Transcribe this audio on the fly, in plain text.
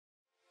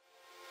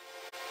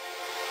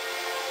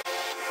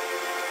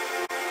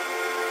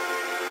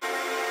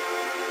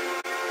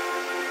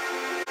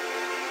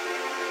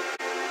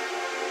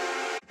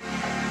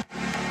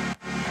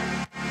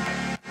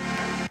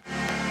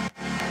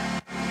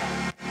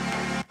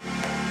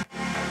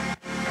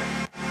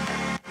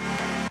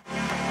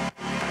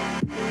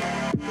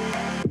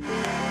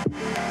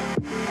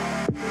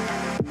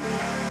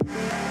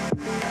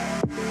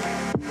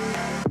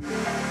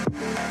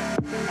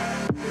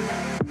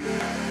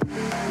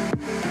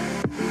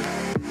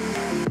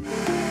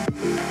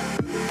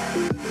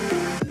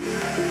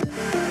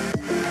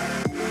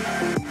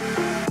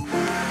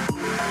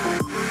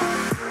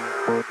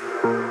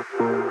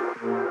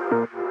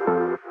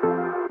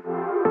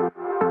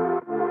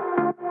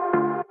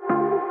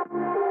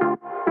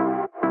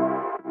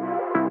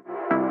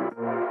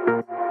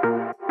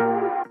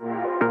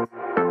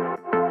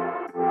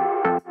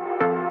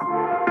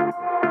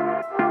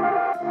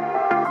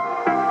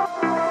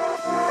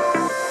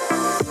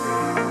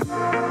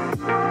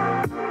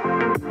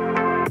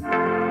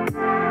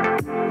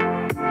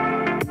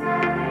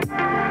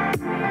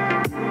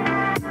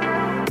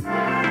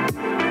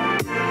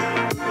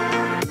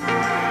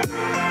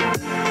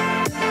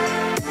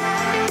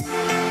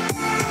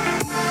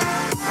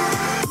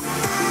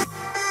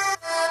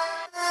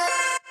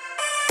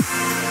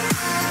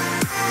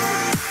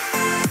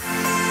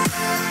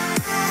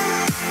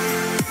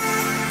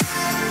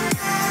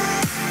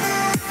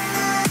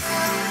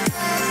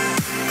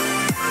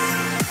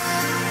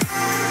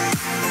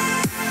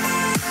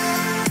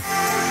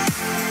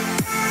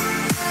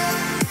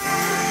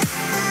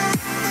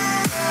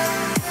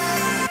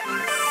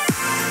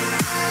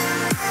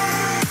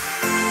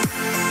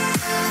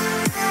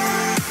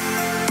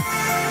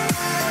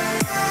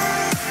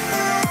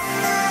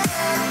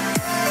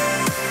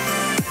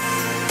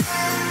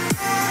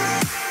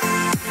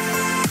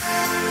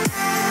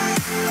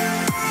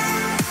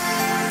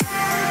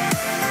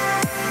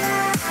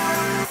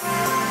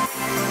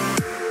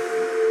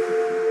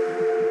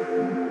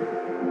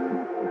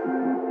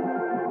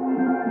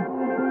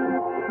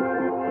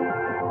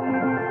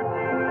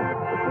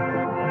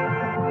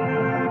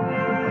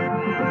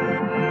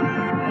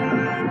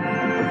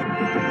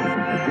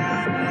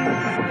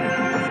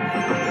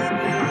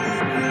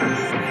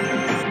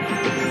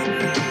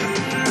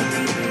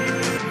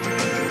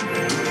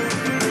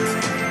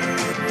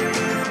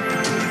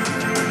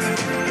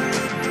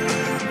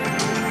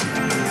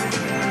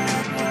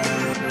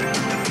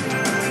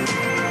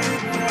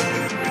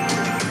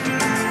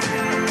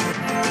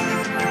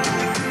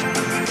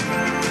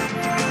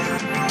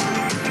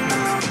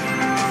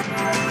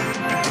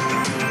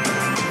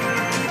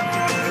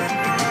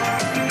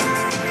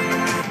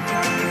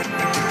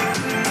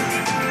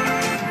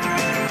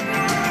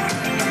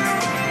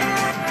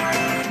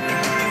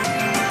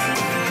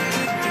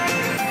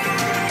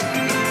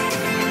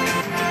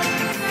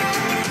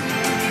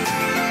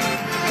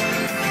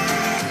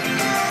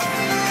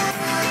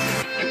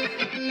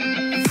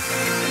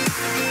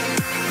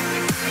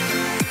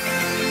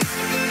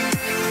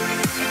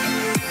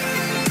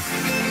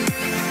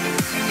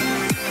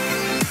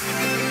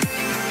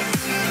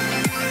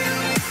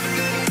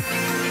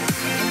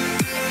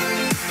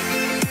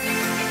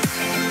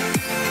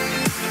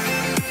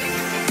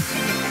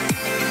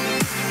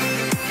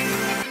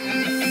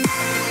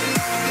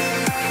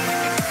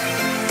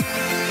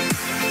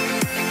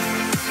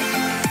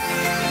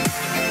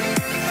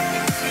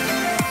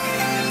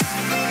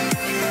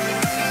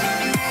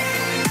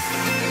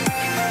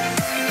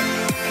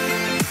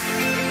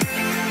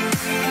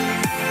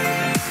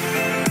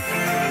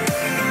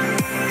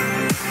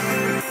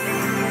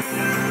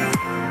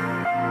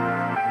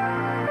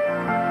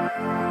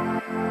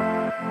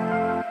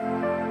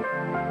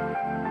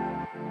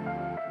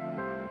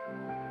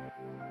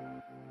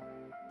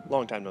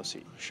Long time no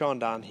see. Sean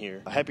Don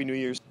here. Happy New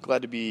Year's.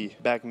 Glad to be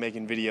back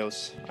making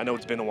videos. I know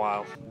it's been a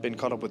while. Been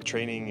caught up with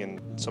training and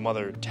some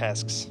other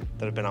tasks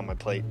that have been on my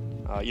plate.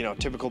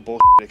 Typical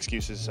bullshit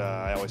excuses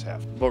I always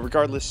have. But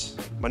regardless,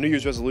 my New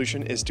Year's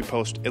resolution is to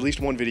post at least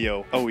one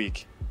video a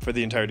week for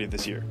the entirety of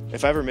this year.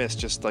 If I ever miss,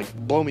 just like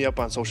blow me up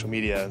on social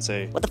media and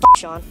say, "What the f,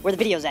 Sean? Where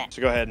the videos at?"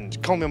 So go ahead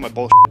and call me on my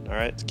bullshit,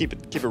 alright? Keep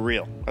it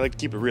real. I like to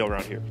keep it real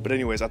around here. But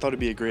anyways, I thought it'd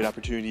be a great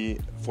opportunity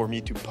for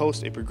me to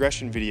post a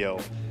progression video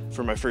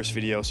for my first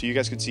video so you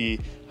guys could see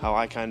how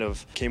I kind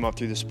of came up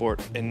through the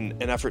sport in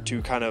an effort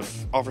to kind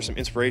of offer some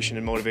inspiration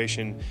and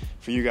motivation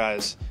for you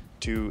guys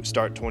to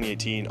start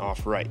 2018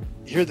 off right.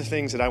 Here are the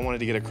things that I wanted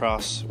to get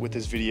across with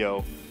this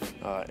video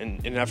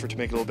in an effort to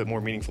make it a little bit more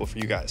meaningful for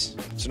you guys.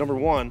 So number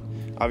one,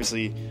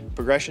 obviously,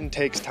 progression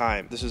takes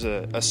time. This is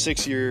a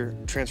 6-year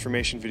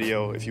transformation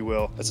video, if you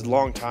will. That's a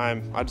long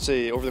time. I'd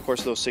say over the course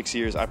of those 6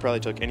 years, I probably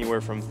took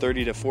anywhere from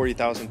 30 to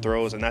 40,000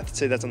 throws, and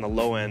that's on the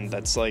low end.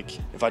 That's like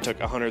if I took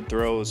 100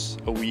 throws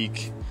a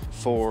week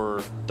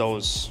for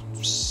those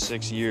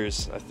 6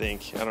 years, I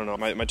think. I don't know.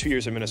 My 2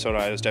 years in Minnesota,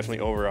 I was definitely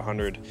over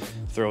 100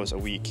 throws a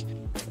week.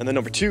 And then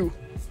number two,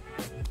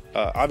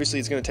 obviously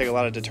it's going to take a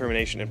lot of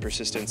determination and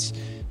persistence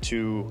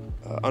to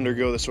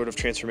undergo the sort of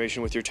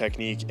transformation with your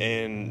technique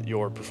and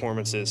your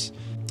performances.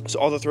 So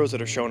all the throws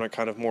that are shown are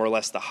kind of more or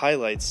less the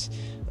highlights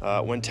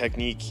when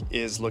technique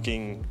is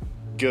looking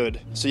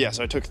good. So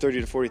I took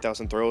 30 to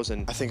 40,000 throws,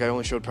 and I think I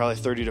only showed probably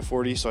 30 to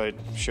 40, so I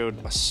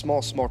showed a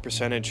small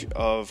percentage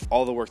of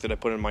all the work that I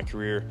put in my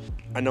career.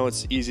 I know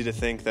it's easy to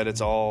think that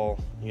it's all,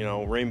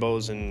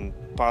 rainbows and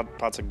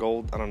pots of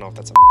gold. I don't know if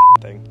that's a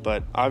thing,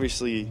 but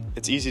obviously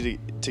it's easy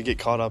to get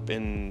caught up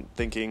in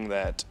thinking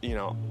that,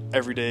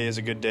 every day is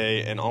a good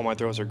day and all my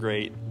throws are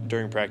great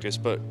during practice,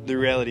 but the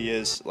reality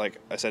is, like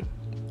I said,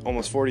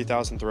 almost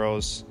 40,000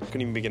 throws. I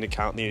couldn't even begin to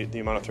count the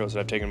amount of throws that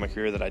I've taken in my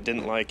career that I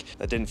didn't like,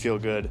 that didn't feel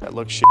good, that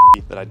looked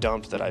shitty, that I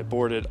dumped, that I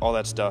aborted, all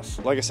that stuff.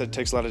 Like I said, it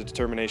takes a lot of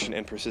determination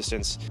and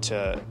persistence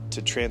to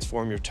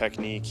transform your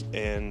technique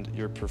and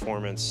your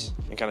performance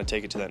and kind of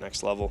take it to that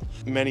next level.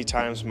 Many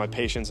times my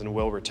patience and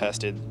will were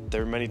tested.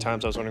 There were many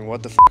times I was wondering,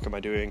 what the fuck am I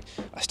doing?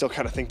 I still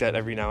kind of think that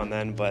every now and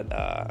then, but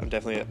I'm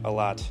definitely a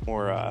lot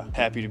more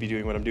happy to be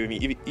doing what I'm doing,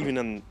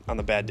 even on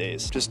the bad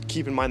days. Just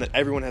keep in mind that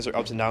everyone has their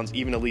ups and downs,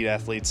 even elite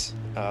athletes.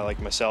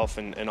 Like myself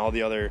and all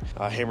the other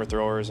hammer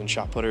throwers and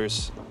shot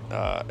putters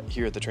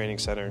here at the training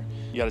center.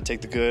 You got to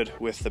take the good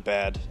with the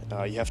bad.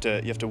 You have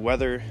to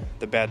weather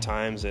the bad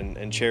times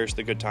and cherish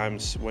the good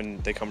times when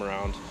they come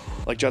around.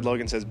 Like Judd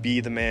Logan says, be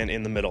the man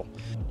in the middle.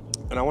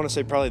 And I want to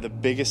say probably the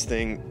biggest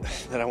thing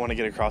that I want to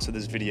get across with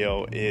this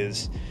video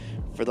is,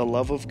 for the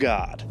love of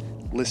God,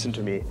 listen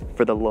to me,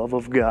 for the love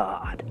of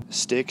God,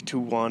 stick to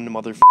one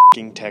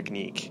motherfucking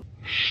technique.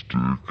 Stick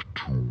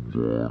to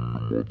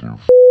one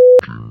motherfucking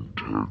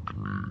technique.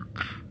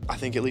 I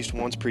think at least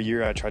once per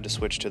year I tried to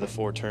switch to the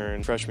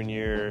 4-turn freshman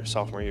year,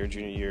 sophomore year,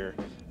 junior year,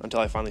 until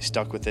I finally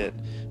stuck with it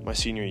my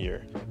senior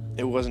year.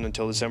 It wasn't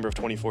until December of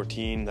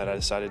 2014 that I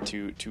decided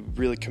to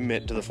really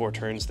commit to the 4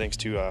 turns, thanks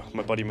to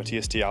my buddy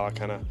Matias Tiala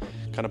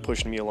kind of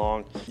pushing me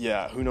along.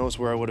 Yeah, who knows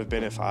where I would have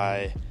been if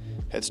I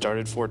had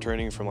started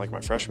 4-turning from like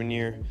my freshman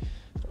year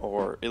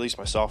or at least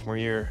my sophomore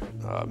year.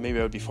 Maybe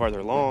I would be farther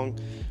along,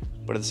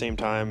 but at the same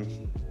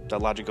time,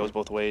 that logic goes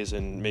both ways,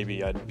 and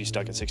maybe I'd be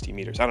stuck at 60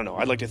 meters. I don't know.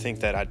 I'd like to think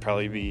that I'd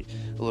probably be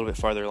a little bit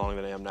farther along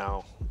than I am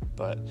now.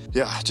 But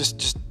yeah,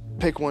 just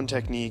pick one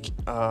technique.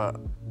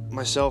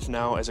 Myself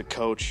now as a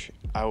coach,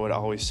 I would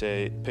always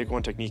say pick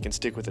one technique and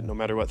stick with it no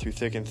matter what, through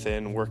thick and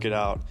thin. Work it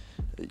out,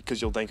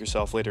 because you'll thank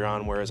yourself later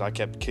on, whereas I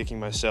kept kicking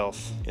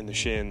myself in the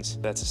shins.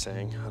 That's a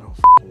saying. I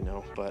don't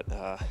know. But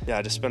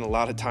I just spent a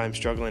lot of time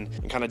struggling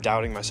and kind of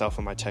doubting myself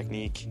on my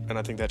technique, and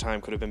I think that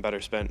time could have been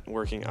better spent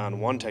working on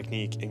one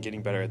technique and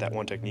getting better at that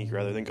one technique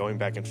rather than going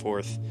back and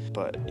forth.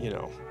 But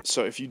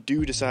so if you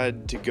do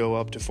decide to go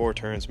up to 4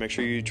 turns, make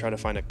sure you try to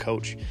find a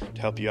coach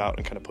to help you out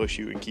and kind of push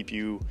you and keep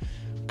you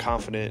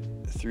confident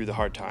through the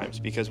hard times,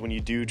 because when you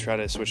do try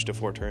to switch to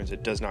 4 turns,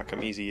 it does not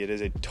come easy. It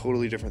is a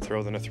totally different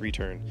throw than a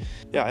 3-turn.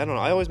 Yeah, I don't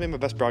know. I always made my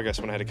best progress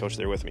when I had a coach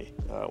there with me.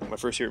 My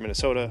first year at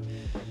Minnesota,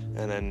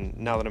 and then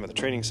now that I'm at the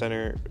training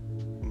center,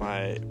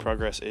 my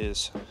progress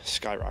is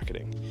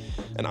skyrocketing.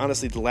 And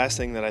honestly, the last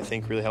thing that I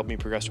think really helped me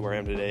progress to where I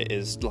am today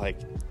is like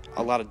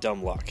a lot of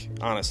dumb luck.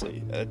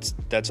 Honestly,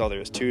 that's all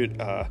there is to it.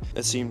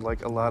 It seemed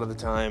like a lot of the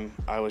time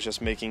I was just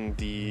making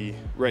the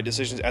right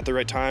decisions at the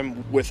right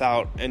time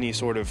without any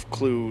sort of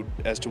clue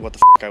as to what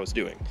the I was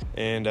doing.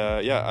 And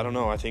I don't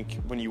know. I think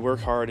when you work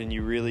hard and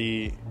you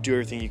really do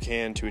everything you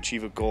can to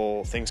achieve a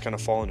goal, things kind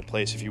of fall into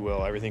place, if you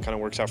will. Everything kind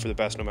of works out for the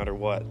best no matter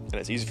what. And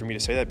it's easy for me to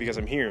say that because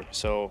I'm here.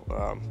 So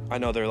I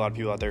know there are a lot of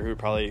people out there who are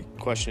probably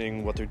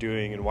questioning what they're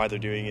doing and why they're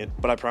doing it.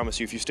 But I promise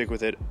you, if you stick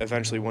with it,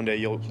 eventually one day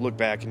you'll look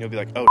back and you'll be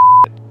like, oh,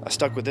 I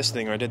stuck with this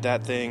thing, or I did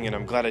that thing, and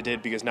I'm glad I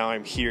did because now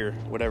I'm here,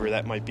 whatever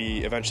that might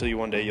be. Eventually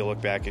one day you'll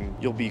look back and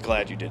you'll be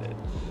glad you did it.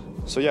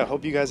 So yeah,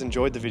 hope you guys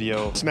enjoyed the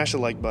video. Smash the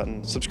like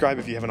button, subscribe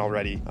if you haven't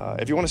already.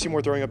 If you want to see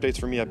more throwing updates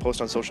from me, I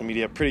post on social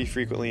media pretty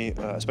frequently,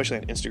 especially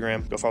on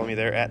Instagram. Go follow me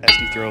there at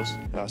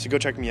SDThrows. So go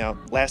check me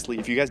out. Lastly,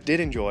 if you guys did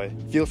enjoy,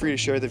 feel free to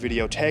share the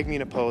video, tag me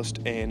in a post,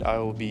 and I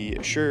will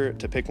be sure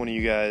to pick one of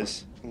you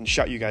guys and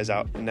shout you guys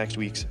out in next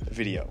week's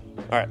video.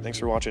 All right, thanks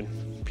for watching.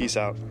 Peace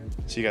out.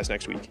 See you guys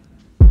next week.